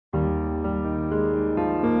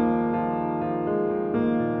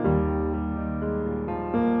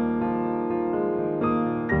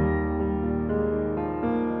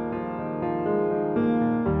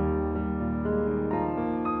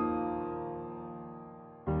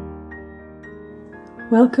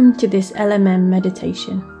Welcome to this LMM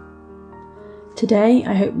meditation. Today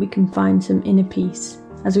I hope we can find some inner peace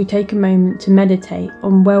as we take a moment to meditate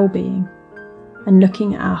on well-being and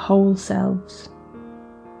looking at our whole selves.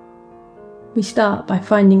 We start by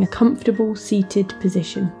finding a comfortable seated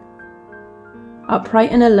position,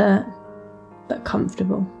 upright and alert, but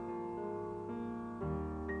comfortable.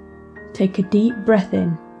 Take a deep breath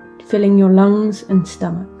in, filling your lungs and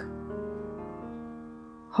stomach.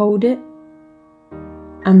 Hold it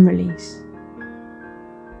and release.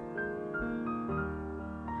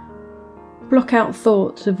 Block out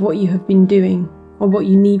thoughts of what you have been doing or what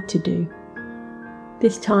you need to do.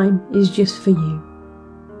 This time is just for you.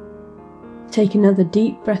 Take another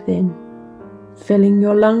deep breath in, filling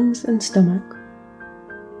your lungs and stomach.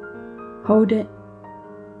 Hold it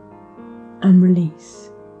and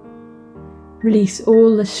release. Release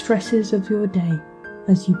all the stresses of your day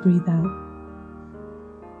as you breathe out.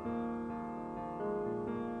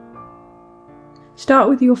 Start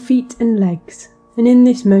with your feet and legs, and in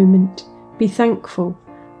this moment, be thankful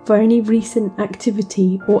for any recent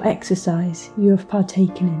activity or exercise you have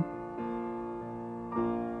partaken in.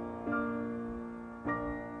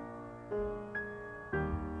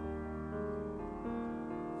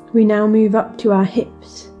 We now move up to our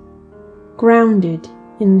hips, grounded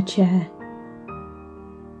in the chair.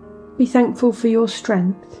 Be thankful for your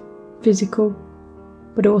strength, physical,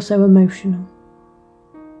 but also emotional.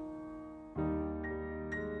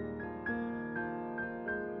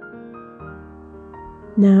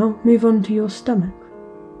 Now move on to your stomach.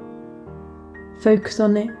 Focus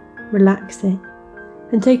on it, relax it,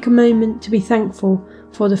 and take a moment to be thankful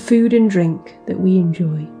for the food and drink that we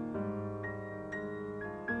enjoy.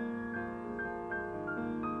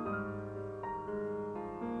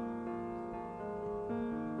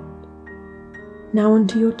 Now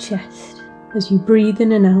onto your chest as you breathe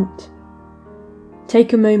in and out.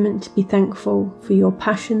 Take a moment to be thankful for your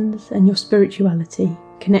passions and your spirituality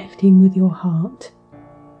connecting with your heart.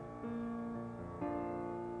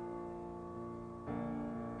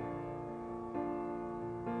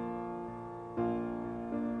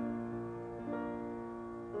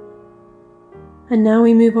 And now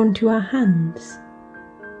we move on to our hands.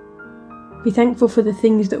 Be thankful for the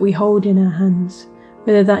things that we hold in our hands,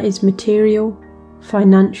 whether that is material,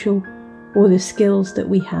 financial, or the skills that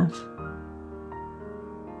we have.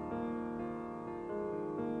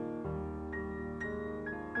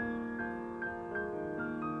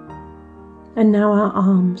 And now our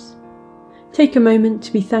arms. Take a moment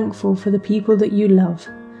to be thankful for the people that you love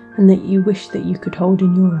and that you wish that you could hold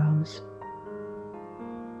in your arms.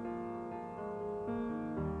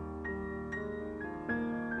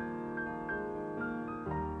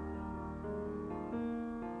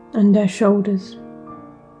 And our shoulders.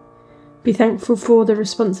 Be thankful for the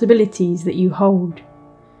responsibilities that you hold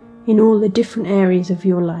in all the different areas of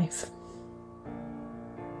your life.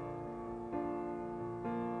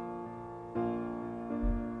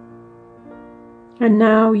 And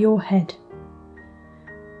now your head.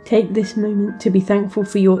 Take this moment to be thankful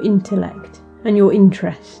for your intellect and your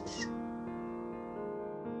interests.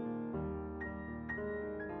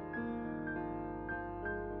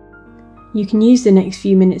 You can use the next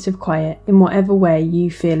few minutes of quiet in whatever way you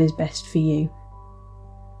feel is best for you.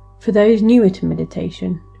 For those newer to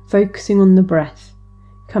meditation, focusing on the breath,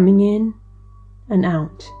 coming in and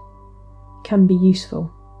out, can be useful.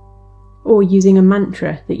 Or using a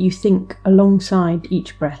mantra that you think alongside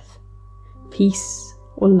each breath. Peace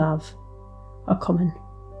or love are common.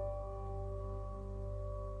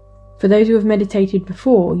 For those who have meditated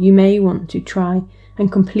before, you may want to try and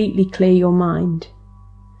completely clear your mind.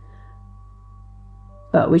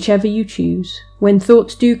 But whichever you choose, when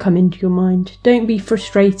thoughts do come into your mind, don't be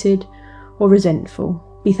frustrated or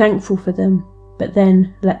resentful. Be thankful for them, but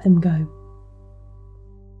then let them go.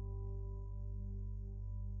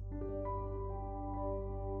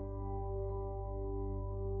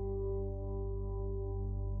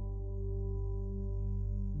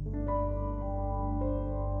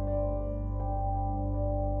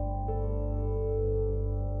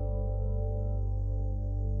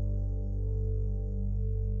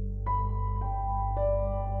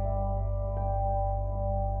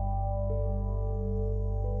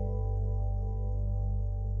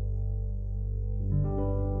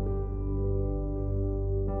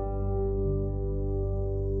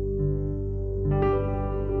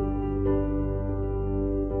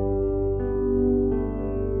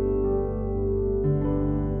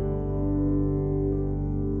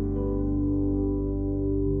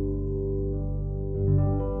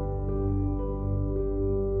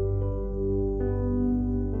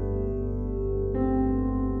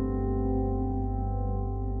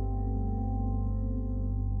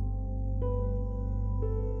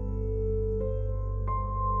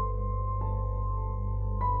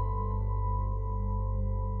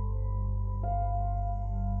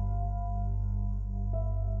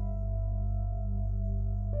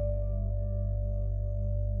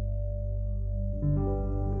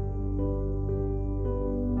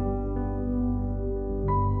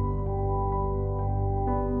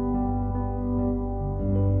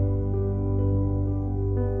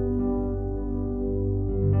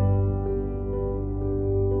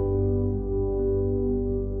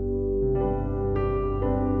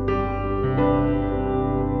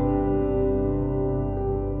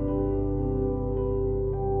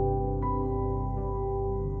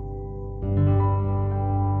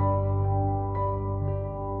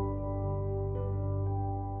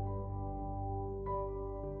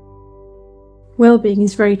 Wellbeing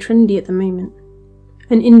is very trendy at the moment,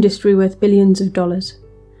 an industry worth billions of dollars,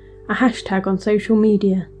 a hashtag on social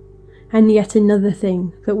media, and yet another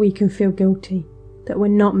thing that we can feel guilty that we're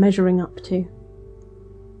not measuring up to.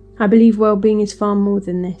 I believe wellbeing is far more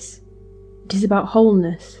than this. It is about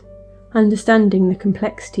wholeness, understanding the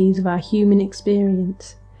complexities of our human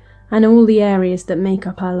experience and all the areas that make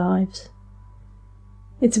up our lives.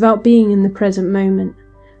 It's about being in the present moment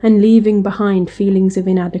and leaving behind feelings of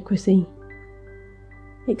inadequacy.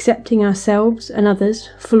 Accepting ourselves and others,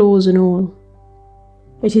 flaws and all.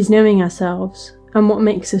 It is knowing ourselves and what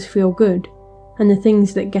makes us feel good and the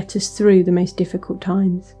things that get us through the most difficult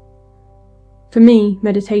times. For me,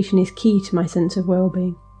 meditation is key to my sense of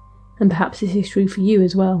well-being, and perhaps this is true for you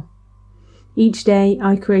as well. Each day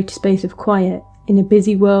I create a space of quiet in a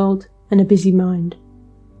busy world and a busy mind.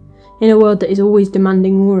 In a world that is always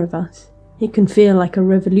demanding more of us, it can feel like a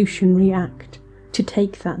revolutionary act to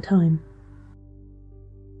take that time.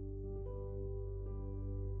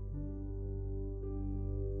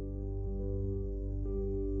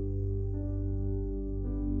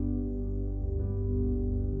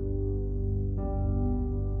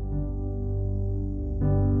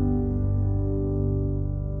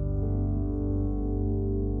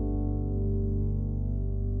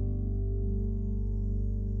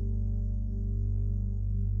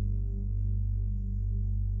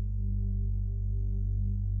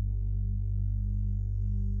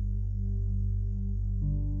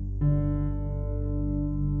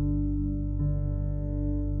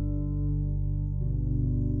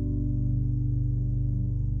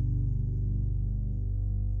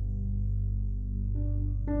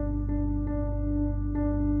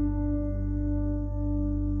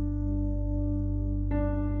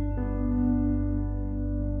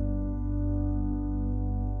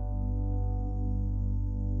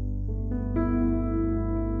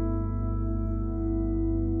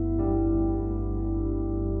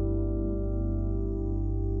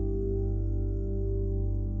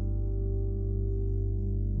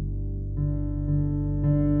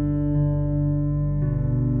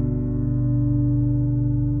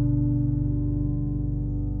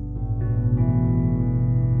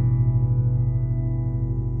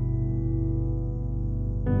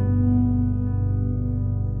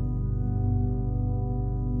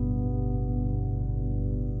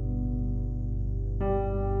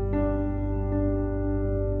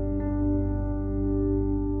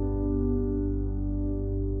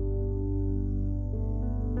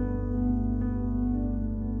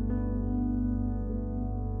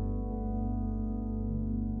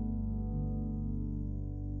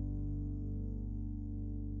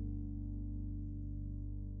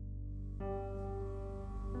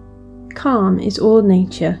 Calm is all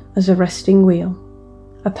nature as a resting wheel,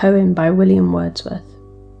 a poem by William Wordsworth.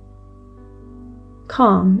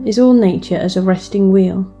 Calm is all nature as a resting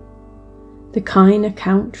wheel. The kine are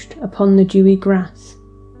couched upon the dewy grass.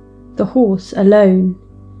 The horse alone,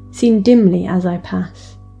 seen dimly as I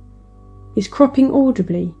pass, is cropping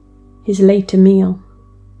audibly his later meal.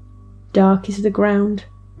 Dark is the ground,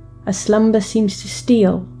 a slumber seems to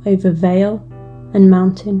steal over vale and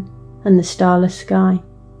mountain and the starless sky.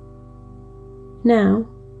 Now,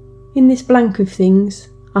 in this blank of things,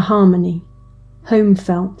 a harmony, home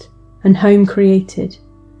felt and home created,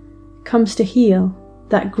 comes to heal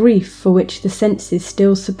that grief for which the senses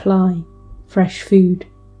still supply fresh food.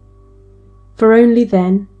 For only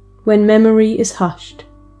then, when memory is hushed,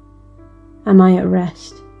 am I at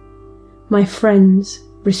rest. My friends,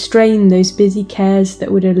 restrain those busy cares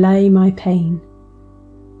that would allay my pain.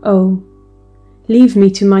 Oh, leave me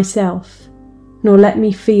to myself, nor let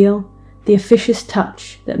me feel the officious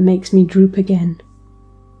touch that makes me droop again.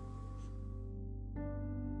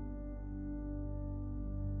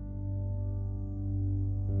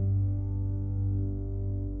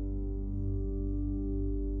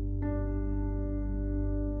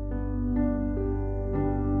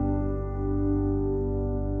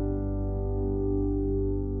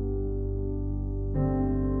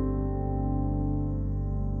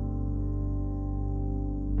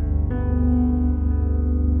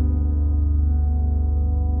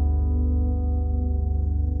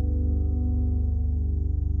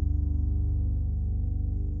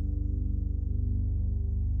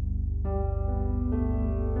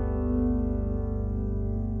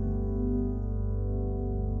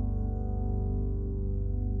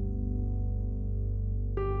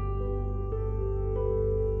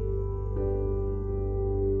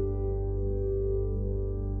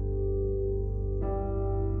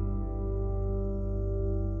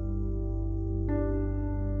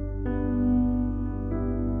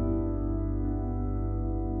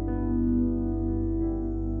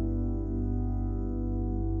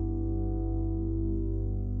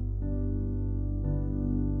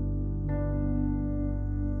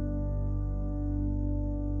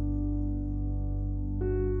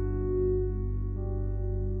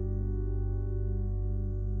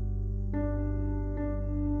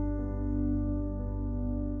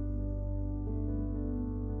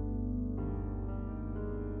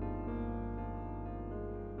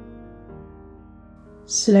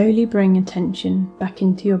 Slowly bring attention back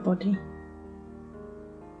into your body.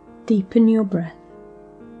 Deepen your breath.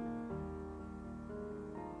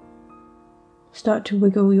 Start to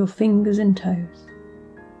wiggle your fingers and toes.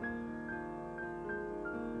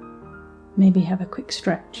 Maybe have a quick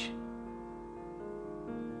stretch.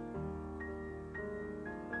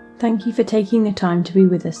 Thank you for taking the time to be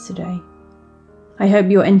with us today. I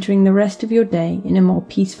hope you're entering the rest of your day in a more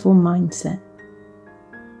peaceful mindset.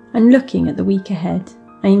 And looking at the week ahead,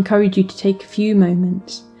 I encourage you to take a few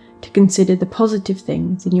moments to consider the positive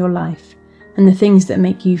things in your life and the things that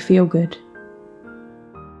make you feel good.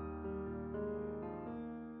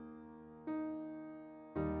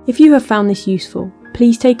 If you have found this useful,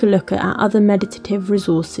 please take a look at our other meditative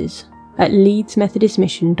resources at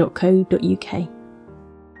leedsmethodistmission.co.uk.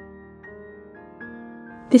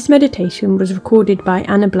 This meditation was recorded by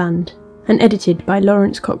Anna Bland and edited by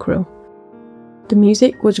Lawrence Cockrell. The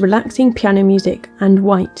music was Relaxing Piano Music and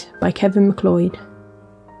White by Kevin MacLeod,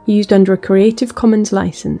 used under a Creative Commons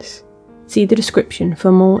license. See the description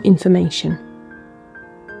for more information.